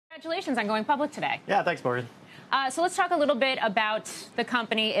Congratulations on going public today. Yeah, thanks, Morgan. So let's talk a little bit about the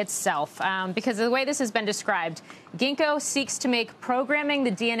company itself, because of the way this has been described, Ginkgo seeks to make programming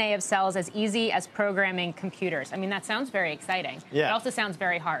the DNA of cells as easy as programming computers. I mean, that sounds very exciting. Yeah. It also sounds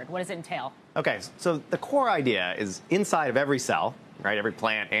very hard. What does it entail? Okay, so the core idea is inside of every cell, right, every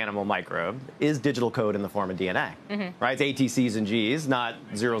plant, animal, microbe, is digital code in the form of DNA, right? It's ATCs and Gs, not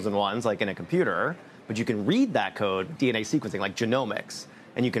zeros and ones like in a computer, but you can read that code, DNA sequencing, like genomics,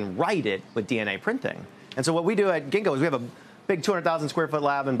 and you can write it with DNA printing. And so what we do at Ginkgo is we have a big 200,000 square foot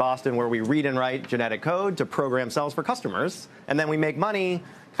lab in Boston where we read and write genetic code to program cells for customers, and then we make money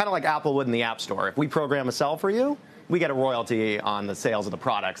kind of like Apple would in the App Store. If we program a cell for you, we get a royalty on the sales of the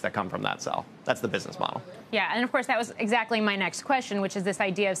products that come from that cell. That's the business model. Yeah, and of course, that was exactly my next question, which is this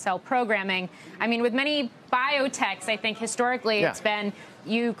idea of cell programming. I mean, with many biotechs, I think historically it's been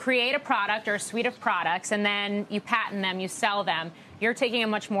you create a product or a suite of products, and then you patent them, you sell them. You're taking a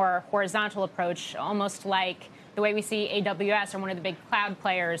much more horizontal approach, almost like the way we see AWS or one of the big cloud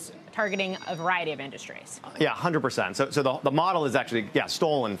players targeting a variety of industries. Yeah, 100%. So the model is actually,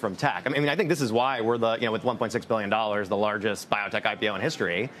 stolen from tech. I mean, I think this is why we're with $1.6 billion, the largest biotech IPO in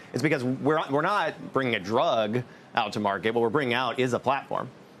history. It's because we're not bringing a drug out to market. What we're bringing out is a platform,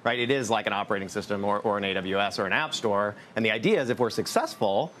 right? It is like an operating system or an AWS or an app store. And the idea is if we're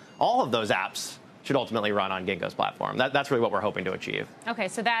successful, all of those apps should ultimately run on Ginkgo's platform. That's really what we're hoping to achieve. Okay,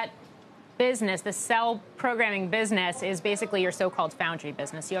 so that business, the cell programming business, is basically your so-called foundry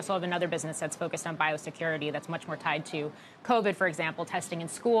business. You also have another business that's focused on biosecurity that's much more tied to COVID, for example, testing in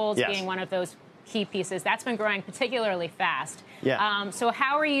schools being one of those key pieces. That's been growing particularly fast. Yeah. So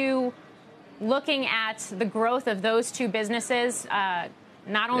how are you looking at the growth of those two businesses,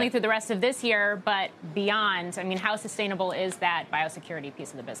 not only through the rest of this year, but beyond? I mean, how sustainable is that biosecurity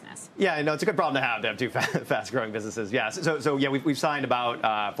piece of the business? Yeah, no, it's a good problem to have two fast-growing businesses. Yeah, so we've signed about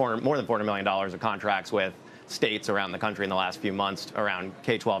more than $400 million of contracts with states around the country in the last few months around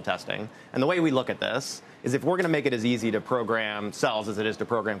K-12 testing. And the way we look at this is if we're going to make it as easy to program cells as it is to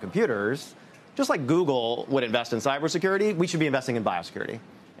program computers, just like Google would invest in cybersecurity, we should be investing in biosecurity.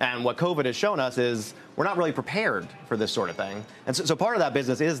 And what COVID has shown us is we're not really prepared for this sort of thing. And so part of that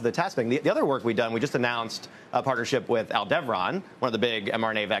business is the testing. The other work we've done, we just announced a partnership with Aldevron, one of the big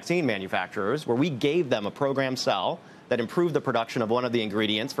mRNA vaccine manufacturers, where we gave them a programmed cell that improved the production of one of the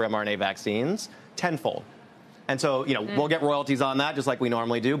ingredients for mRNA vaccines tenfold. And so, we'll get royalties on that just like we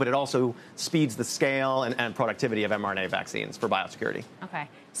normally do, but it also speeds the scale and productivity of mRNA vaccines for biosecurity. Okay.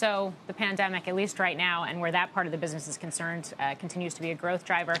 So the pandemic, at least right now, and where that part of the business is concerned, continues to be a growth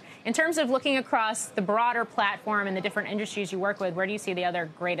driver. In terms of looking across the broader platform and the different industries you work with, where do you see the other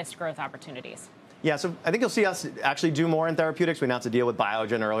greatest growth opportunities? Yeah, so I think you'll see us actually do more in therapeutics. We announced a deal with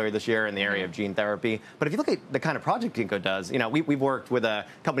Biogen earlier this year in the area of gene therapy. But if you look at the kind of project Ginkgo does, we've worked with a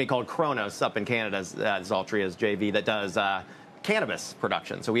company called Kronos up in Canada, Zaltria's JV, that does cannabis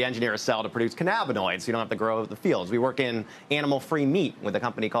production. So we engineer a cell to produce cannabinoids so you don't have to grow the fields. We work in animal-free meat with a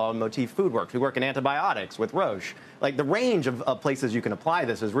company called Motif Foodworks. We work in antibiotics with Roche. Like, the range of places you can apply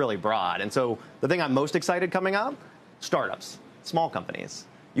this is really broad. And so the thing I'm most excited coming up, startups, small companies.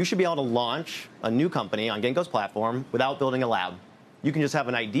 You should be able to launch a new company on Ginkgo's platform without building a lab. You can just have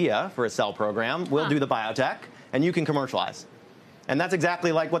an idea for a cell program. We'll do the biotech, and you can commercialize. And that's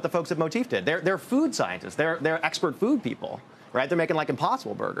exactly like what the folks at Motif did. They're food scientists. They're expert food people, right? They're making like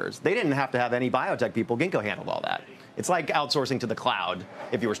Impossible burgers. They didn't have to have any biotech people. Ginkgo handled all that. It's like outsourcing to the cloud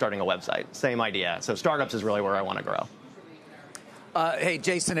if you were starting a website. Same idea. So startups is really where I want to grow. Hey,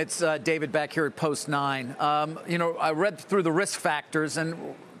 Jason, it's David back here at Post 9. I read through the risk factors, and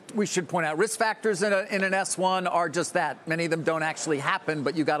we should point out risk factors in an S1 are just that. Many of them don't actually happen,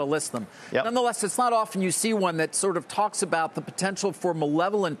 but you got to list them. Yep. Nonetheless, it's not often you see one that sort of talks about the potential for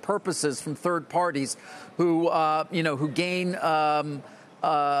malevolent purposes from third parties who gain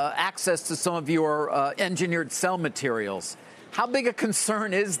access to some of your engineered cell materials. How big a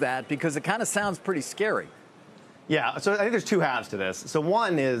concern is that? Because it kind of sounds pretty scary. Yeah, so I think there's two halves to this. So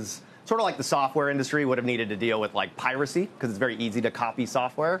one is sort of like the software industry would have needed to deal with like piracy because it's very easy to copy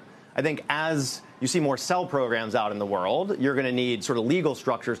software. I think as you see more cell programs out in the world, you're going to need sort of legal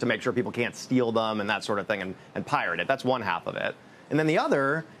structures to make sure people can't steal them and that sort of thing and pirate it. That's one half of it. And then the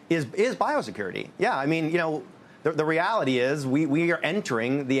other is biosecurity. Yeah, I mean, the reality is we are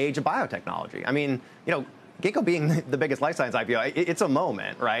entering the age of biotechnology. I mean, Ginkgo being the biggest life science IPO, it's a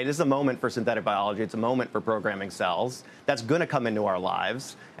moment, right? It's a moment for synthetic biology. It's a moment for programming cells. That's going to come into our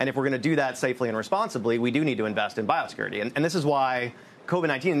lives. And if we're going to do that safely and responsibly, we do need to invest in biosecurity. And this is why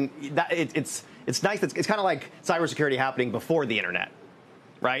COVID-19, it's nice. It's kind of like cybersecurity happening before the internet,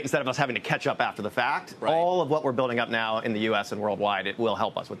 right? Instead of us having to catch up after the fact, all of what we're building up now in the U.S. and worldwide, it will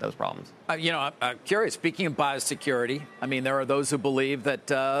help us with those problems. I'm curious. Speaking of biosecurity, I mean, there are those who believe that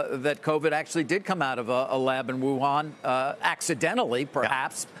that COVID actually did come out of a lab in Wuhan, accidentally,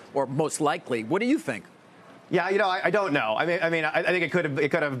 perhaps, or most likely. What do you think? Yeah, I don't know. I think it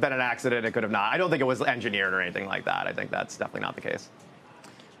could have been an accident. It could have not. I don't think it was engineered or anything like that. I think that's definitely not the case.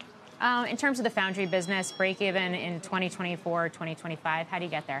 In terms of the foundry business, break even in 2024, 2025, how do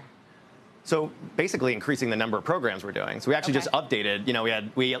you get there? So basically increasing the number of programs we're doing. So we actually just updated.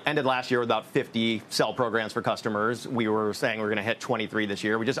 We ended last year with about 50 cell programs for customers. We were saying we're going to hit 23 this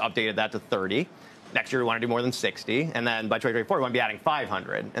year. We just updated that to 30. Next year we want to do more than 60. And then by 2024 we want to be adding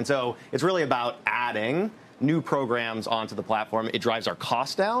 500. And so it's really about adding new programs onto the platform. It drives our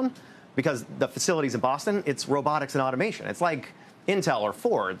cost down because the facilities in Boston, it's robotics and automation. It's like Intel or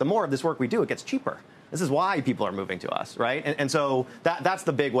Ford. The more of this work we do, it gets cheaper. This is why people are moving to us, right? And so that's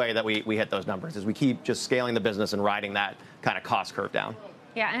the big way that we hit those numbers, is we keep just scaling the business and riding that kind of cost curve down.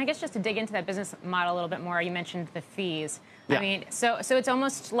 Yeah, and I guess just to dig into that business model a little bit more, you mentioned the fees. Yeah. I mean, so it's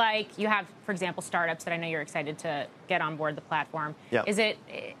almost like you have, for example, startups that I know you're excited to get on board the platform. Yeah.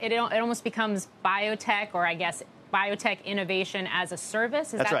 It almost becomes biotech, or I guess biotech innovation as a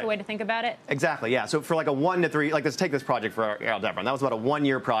service? Is that the way to think about it? Exactly, yeah. So for like a 1 to 3, let's take this project for Aldevron. That was about a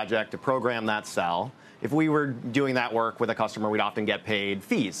 1-year project to program that cell. If we were doing that work with a customer, we'd often get paid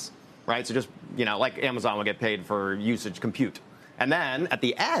fees, right? So just, like Amazon would get paid for usage compute. And then at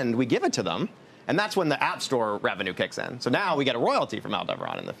the end, we give it to them. And that's when the App Store revenue kicks in. So now we get a royalty from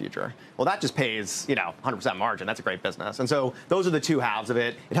Aldevron in the future. Well, that just pays, 100% margin. That's a great business. And so those are the two halves of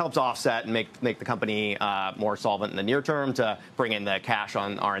it. It helps offset and make the company more solvent in the near term to bring in the cash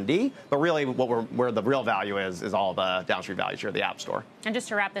on R&D. But really, where the real value is all the downstream value share of the App Store. And just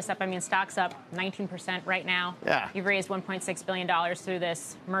to wrap this up, I mean, stock's up 19% right now. Yeah. You've raised $1.6 billion through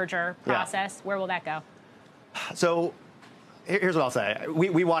this merger process. Yeah. Where will that go? So here's what I'll say.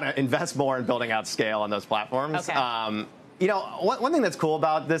 We want to invest more in building out scale on those platforms. Okay. One thing that's cool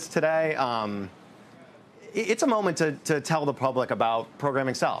about this today, it's a moment to tell the public about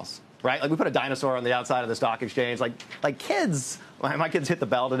programming cells, right? Like, we put a dinosaur on the outside of the stock exchange. Like kids, my kids hit the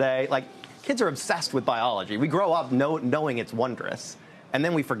bell today. Like, kids are obsessed with biology. We grow up knowing it's wondrous, and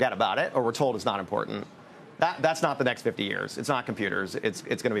then we forget about it, or we're told it's not important. That's not the next 50 years. It's not computers. It's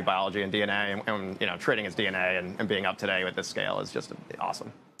going to be biology and DNA, and trading is DNA, and being up today with this scale is just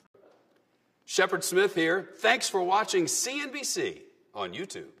awesome. Shepard Smith here. Thanks for watching CNBC on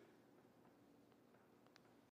YouTube.